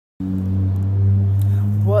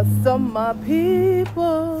What's up, my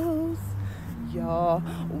peoples? Y'all,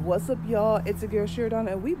 what's up, y'all? It's a girl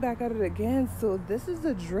Sheridonna, and we back at it again. So this is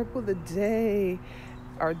the drip of the day,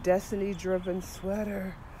 our destiny driven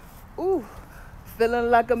sweater. Ooh, feeling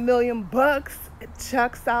like $1,000,000.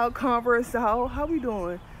 Checks out, Converse out. How we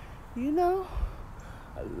doing? You know,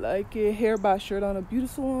 I like it. Hair by Sheridonna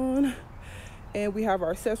Beautiful One, and we have our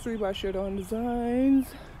accessory by Sheridonna Designs.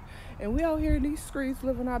 And we out here in these streets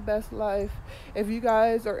living our best life. If you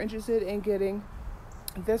guys are interested in getting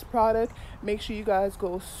this product, make sure you guys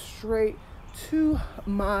go straight to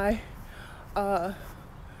my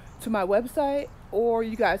website, or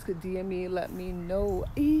you guys could DM me, let me know.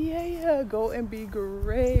 Yeah, go and be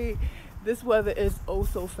great. This weather is oh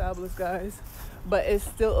so fabulous, guys, but it's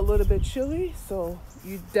still a little bit chilly, so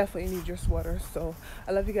you definitely need your sweater. So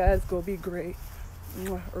I love you guys. Go be great.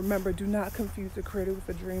 Remember, do not confuse a creator with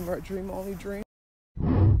a dream or a dream only dream.